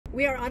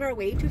We are on our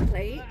way to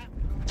play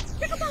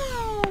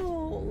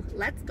pickleball.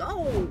 Let's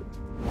go.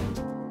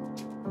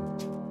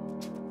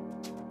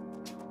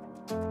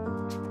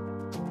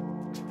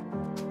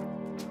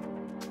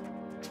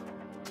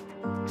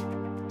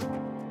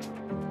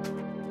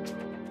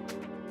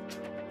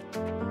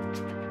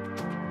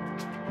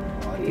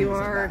 You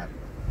are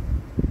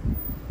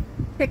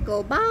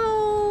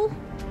pickleball.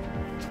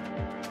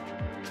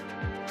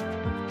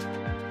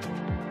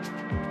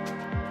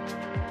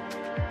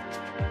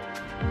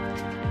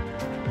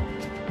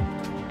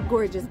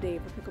 Gorgeous day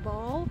for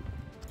pickleball.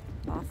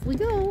 Off we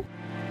go.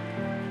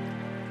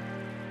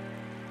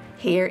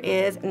 Here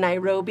is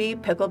Nairobi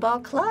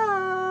Pickleball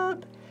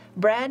Club.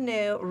 Brand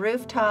new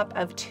rooftop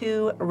of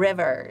 2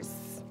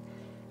 rivers.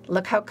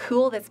 Look how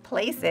cool this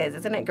place is.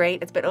 Isn't it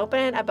great? It's been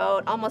open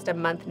about almost a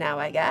month now,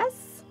 I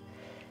guess.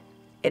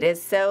 It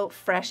is so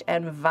fresh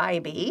and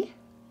vibey.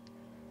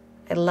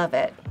 I love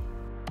it.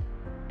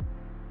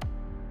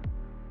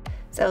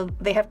 So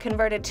they have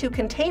converted 2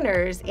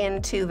 containers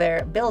into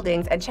their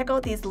buildings, and check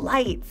out these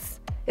lights.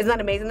 Isn't that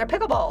amazing? They're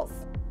pickleballs.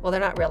 Well, they're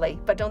not really,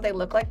 but don't they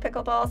look like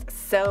pickleballs?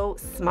 So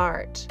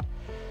smart.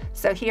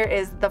 So here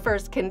is the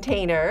first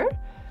container,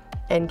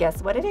 and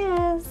guess what it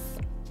is?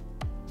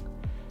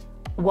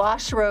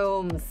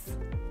 Washrooms.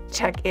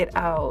 Check it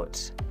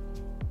out.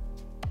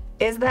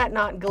 Is that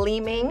not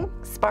gleaming,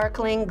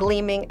 sparkling,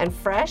 gleaming, and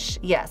fresh?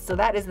 Yes, so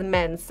that is the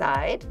men's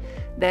side.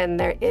 Then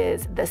there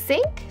is the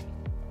sink,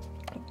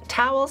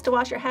 towels to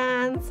wash your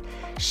hands,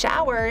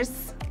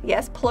 showers,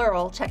 yes,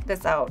 plural, check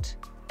this out.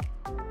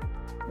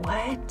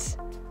 What?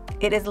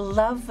 It is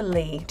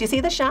lovely. Do you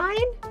see the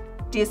shine?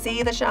 Do you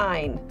see the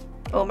shine?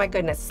 Oh my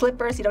goodness,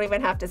 slippers, you don't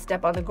even have to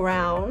step on the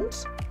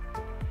ground.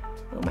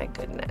 Oh my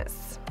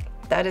goodness.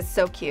 That is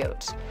so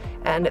cute.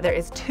 And there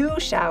is 2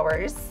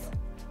 showers.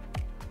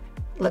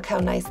 Look how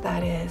nice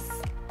that is,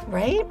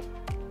 right?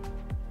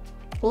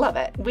 Love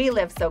it. We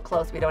live so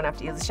close we don't have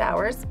to use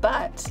showers,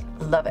 but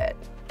love it.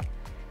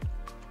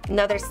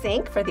 Another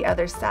sink for the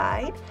other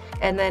side.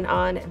 And then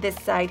on this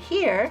side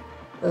here,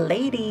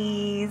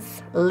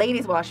 ladies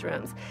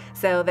washrooms.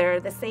 So they're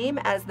the same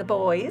as the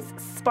boys,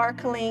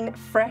 sparkling,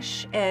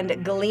 fresh,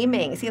 and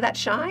gleaming. See that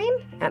shine?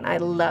 And I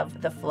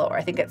love the floor.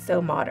 I think it's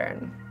so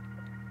modern.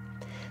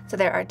 So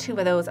there are 2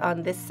 of those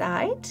on this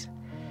side.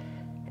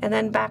 And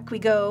then back we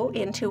go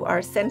into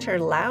our center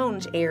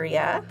lounge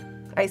area.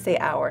 I say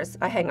ours,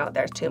 I hang out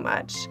there too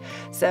much.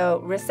 So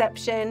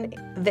reception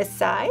this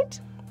side.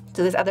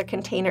 So this other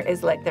container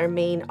is like their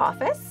main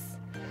office.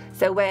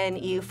 So when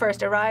you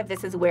first arrive,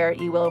 this is where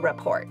you will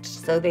report.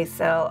 So they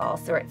sell all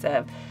sorts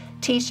of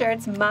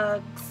t-shirts,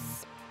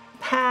 mugs,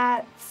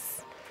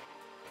 hats,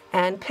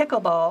 and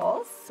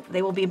pickleballs.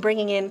 They will be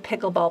bringing in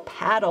pickleball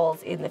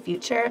paddles in the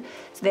future.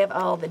 So they have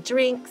all the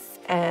drinks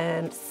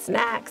and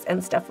snacks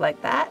and stuff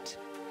like that.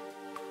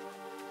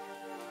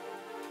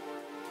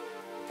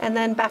 And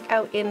then back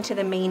out into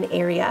the main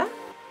area.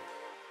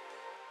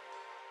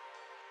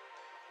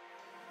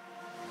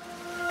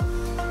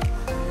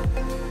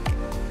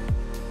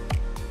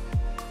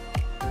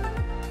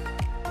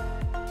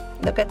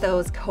 Look at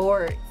those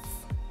courts.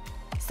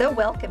 So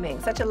welcoming,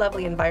 such a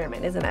lovely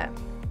environment, isn't it?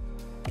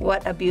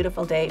 What a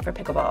beautiful day for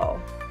pickleball.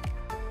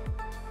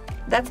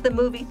 That's the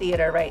movie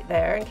theater right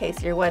there, in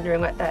case you're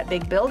wondering what that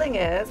big building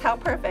is. How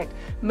perfect.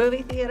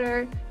 Movie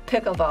theater,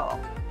 pickleball,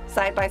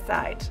 side by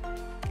side.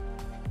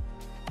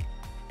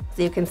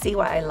 So you can see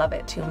why I love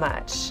it too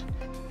much.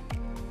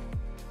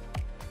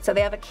 So they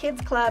have a kids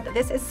club.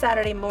 This is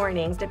Saturday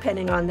mornings,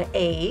 depending on the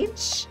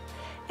age.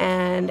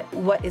 And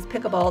what is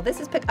pickleball? This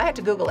is I had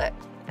to Google it.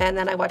 And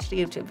then I watched a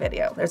YouTube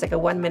video. There's like a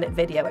 1-minute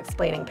video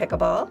explaining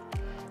pickleball.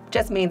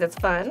 Just means it's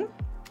fun.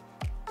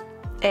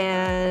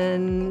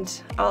 And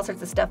all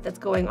sorts of stuff that's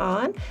going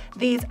on.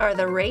 These are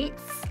the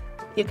rates.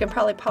 You can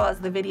probably pause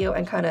the video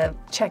and kind of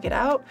check it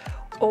out.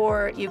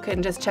 Or you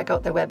can just check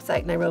out their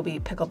website, Nairobi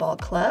Pickleball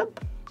Club.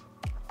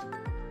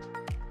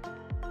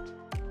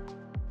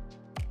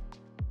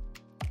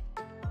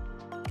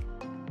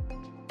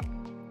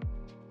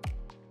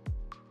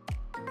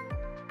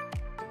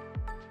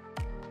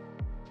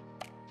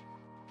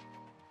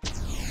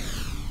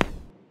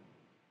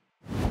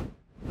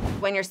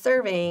 When you're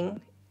serving,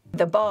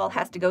 the ball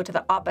has to go to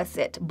the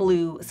opposite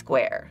blue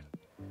square.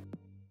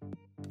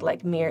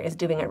 Like Mir is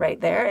doing it right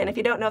there. And if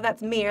you don't know,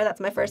 that's Mir, that's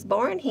my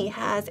firstborn. He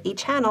has a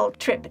channel,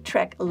 Trip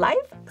Trek Life,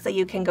 so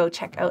you can go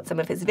check out some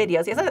of his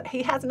videos.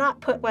 He has not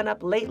put one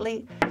up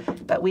lately,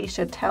 but we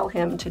should tell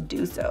him to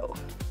do so.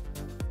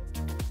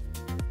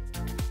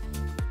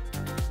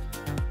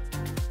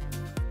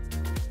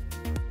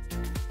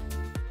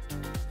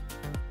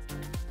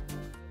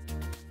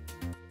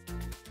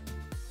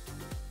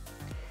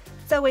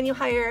 So when you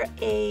hire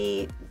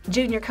a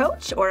junior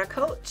coach or a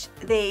coach,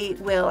 they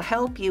will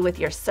help you with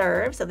your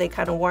serve, so they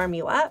kind of warm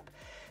you up.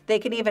 They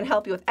can even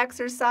help you with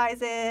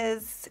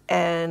exercises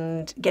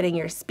and getting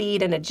your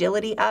speed and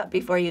agility up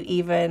before you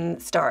even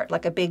start,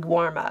 like a big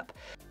warm-up.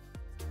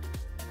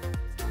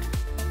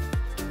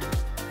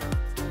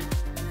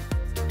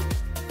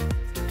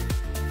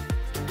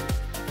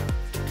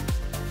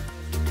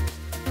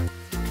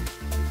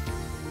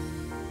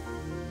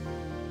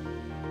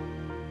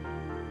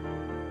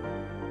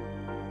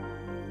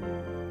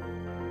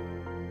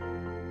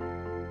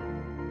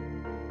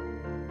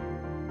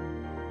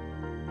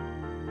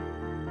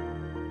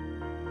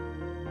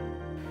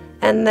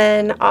 And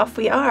then off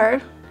we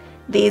are.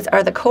 These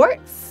are the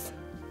courts,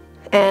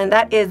 and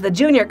that is the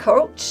junior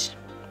coach.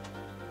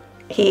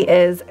 He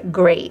is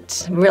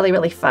great, really,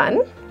 really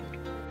fun.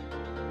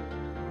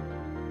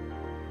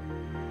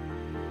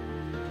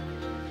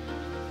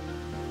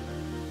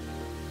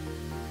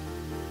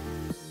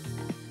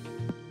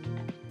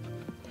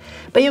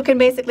 But you can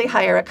basically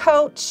hire a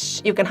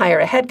coach, you can hire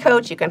a head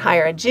coach, you can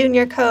hire a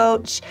junior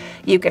coach,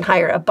 you can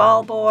hire a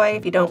ball boy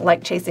if you don't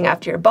like chasing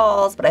after your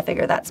balls, but I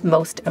figure that's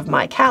most of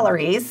my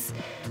calories.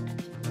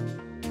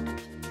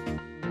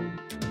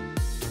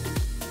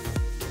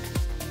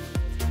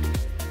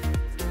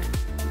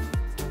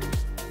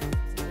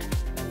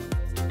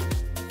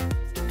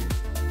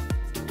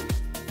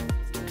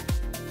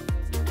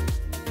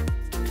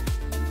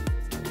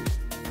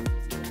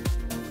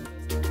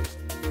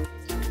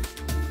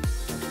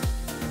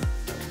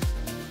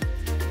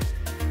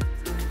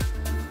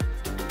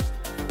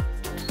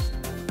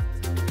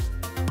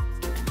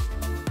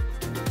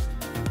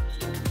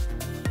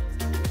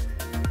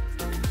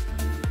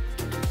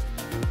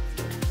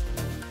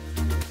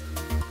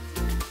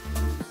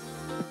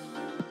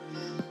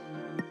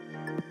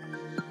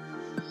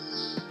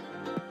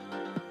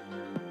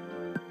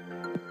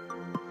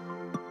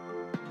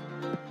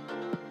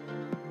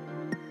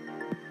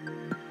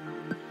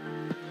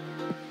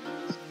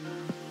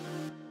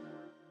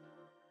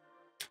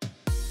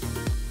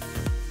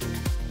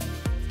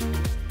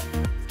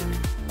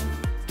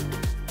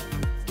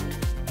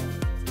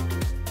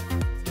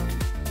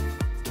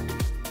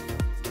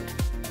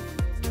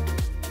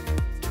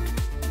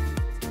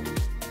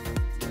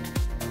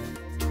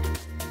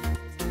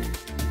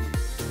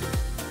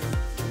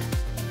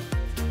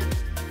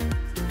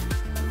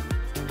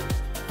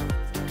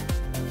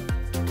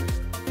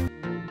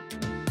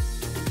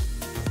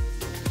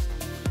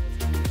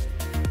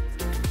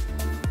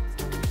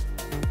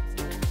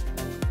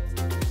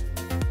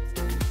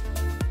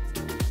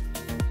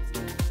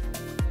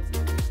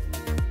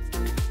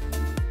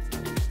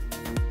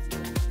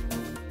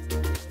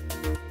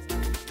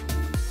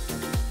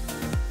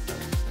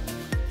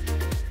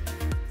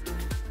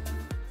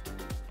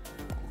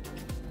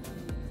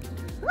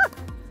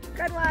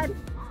 Good one.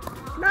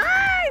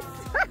 Nice!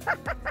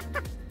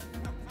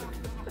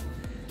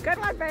 Good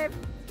one, babe.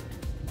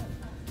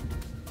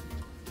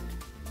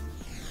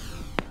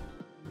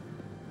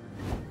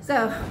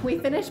 So we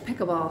finished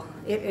pickleball.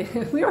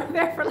 We were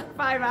there for like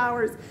 5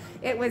 hours.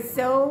 It was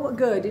so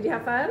good. Did you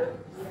have fun?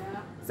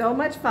 Yeah. So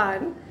much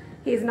fun.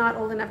 He's not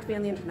old enough to be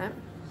on the internet.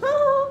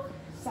 Oh.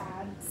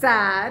 Sad.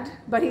 Sad,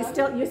 but you're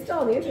still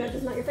on the internet,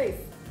 just not your face.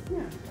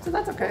 Yeah. So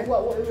that's okay.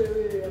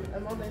 Wait.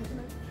 I'm on the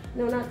internet?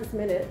 No, not this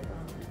minute.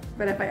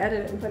 But if I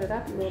edit it and put it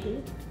up, you will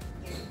be.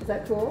 Is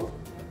that cool?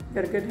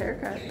 Got a good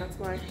haircut, that's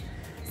why.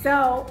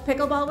 So,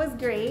 pickleball was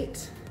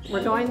great.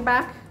 We're going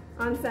back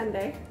on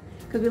Sunday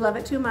because we love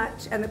it too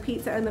much. And the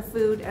pizza and the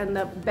food and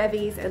the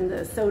bevies and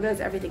the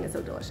sodas, everything is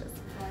so delicious.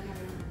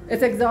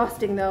 It's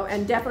exhausting though,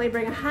 and definitely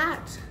bring a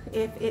hat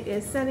if it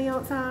is sunny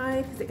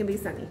outside, because it can be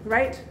sunny,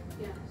 right?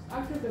 Yeah.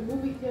 After the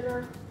movie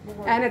theater.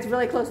 And it's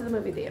really close to the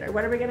movie theater.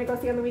 What are we going to go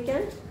see on the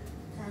weekend?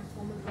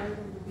 Transformers Rise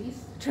of the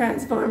Beast.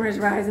 Transformers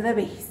Rise of the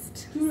Beast.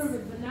 Two of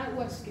it, but not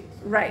Westgate.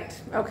 Right,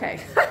 okay.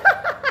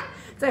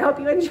 So I hope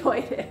you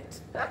enjoyed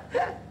it.